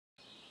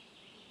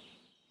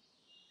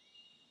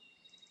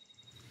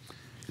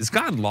Is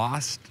God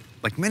lost?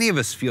 Like, many of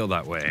us feel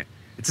that way.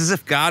 It's as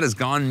if God has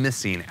gone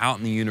missing out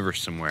in the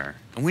universe somewhere,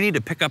 and we need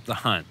to pick up the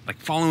hunt, like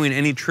following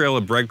any trail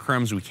of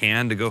breadcrumbs we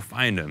can to go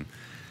find him.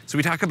 So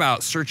we talk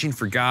about searching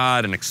for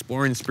God and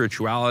exploring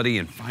spirituality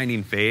and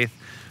finding faith.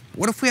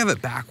 What if we have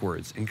it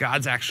backwards and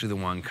God's actually the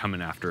one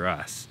coming after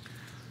us?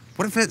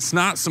 What if it's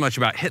not so much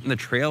about hitting the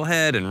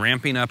trailhead and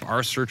ramping up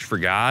our search for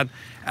God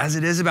as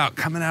it is about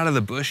coming out of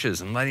the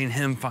bushes and letting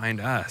him find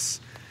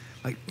us?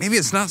 Like, maybe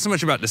it's not so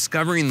much about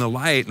discovering the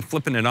light and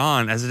flipping it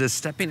on as it is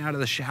stepping out of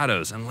the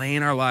shadows and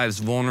laying our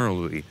lives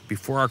vulnerably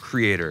before our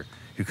Creator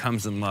who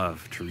comes in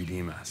love to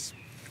redeem us.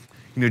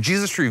 You know,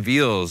 Jesus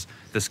reveals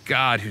this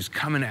God who's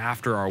coming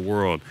after our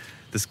world,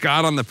 this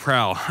God on the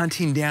prowl,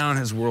 hunting down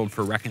his world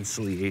for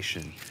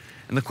reconciliation.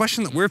 And the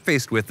question that we're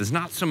faced with is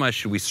not so much,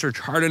 should we search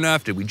hard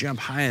enough? Did we jump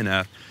high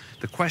enough?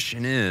 The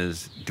question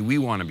is, do we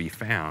want to be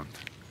found?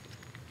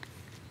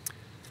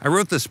 I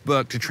wrote this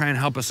book to try and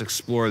help us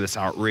explore this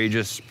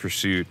outrageous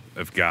pursuit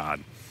of God.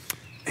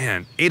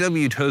 And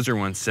A.W. Tozer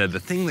once said,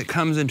 the thing that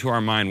comes into our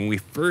mind when we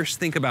first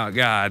think about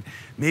God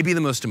may be the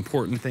most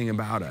important thing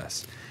about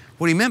us.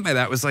 What he meant by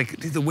that was like,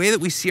 the way that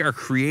we see our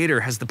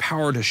Creator has the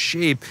power to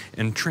shape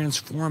and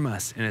transform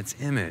us in its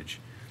image.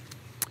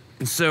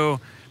 And so,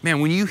 man,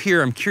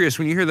 I'm curious,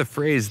 when you hear the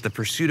phrase, the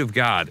pursuit of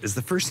God, is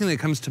the first thing that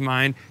comes to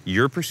mind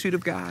your pursuit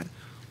of God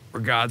or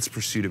God's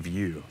pursuit of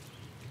you?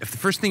 If the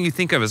first thing you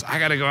think of is, I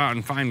gotta go out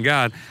and find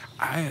God,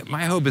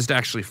 my hope is to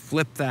actually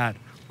flip that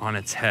on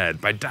its head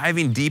by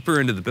diving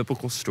deeper into the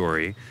biblical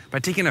story, by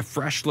taking a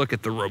fresh look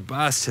at the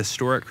robust,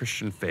 historic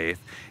Christian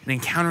faith, and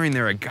encountering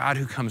there a God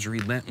who comes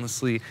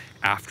relentlessly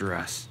after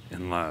us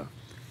in love.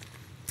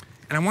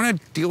 And I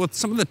want to deal with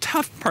some of the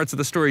tough parts of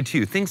the story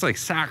too, things like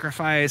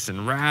sacrifice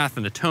and wrath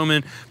and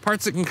atonement,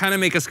 parts that can kind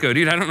of make us go,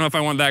 dude, I don't know if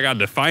I want that God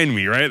to find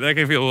me, right? That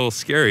can feel a little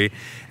scary.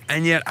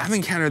 And yet I've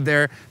encountered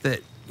there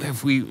that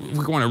if we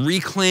want to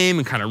reclaim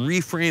and kind of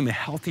reframe a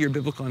healthier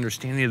biblical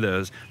understanding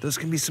of those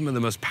can be some of the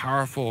most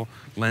powerful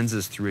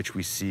lenses through which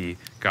we see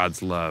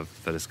God's love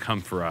that has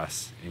come for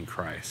us in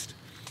Christ.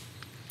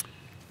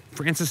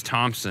 Francis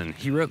Thompson,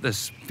 he wrote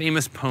this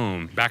famous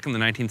poem back in the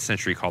 19th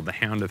century called The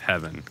Hound of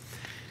Heaven.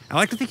 I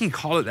like to think he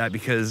called it that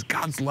because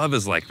God's love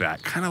is like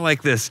that, kind of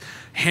like this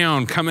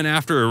hound coming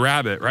after a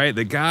rabbit, right?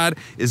 That God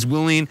is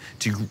willing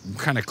to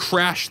kind of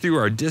crash through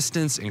our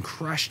distance and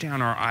crush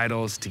down our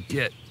idols to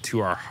get to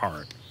our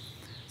heart.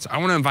 So I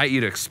want to invite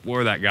you to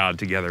explore that God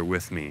together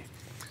with me.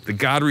 The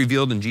God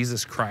revealed in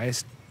Jesus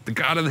Christ, the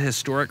God of the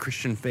historic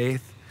Christian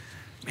faith,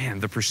 man,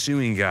 the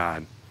pursuing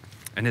God,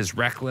 and his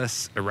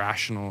reckless,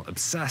 irrational,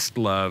 obsessed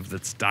love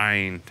that's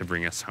dying to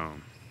bring us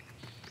home.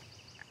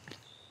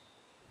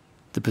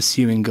 The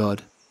Pursuing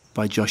God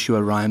by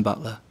Joshua Ryan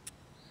Butler.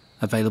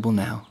 Available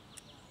now.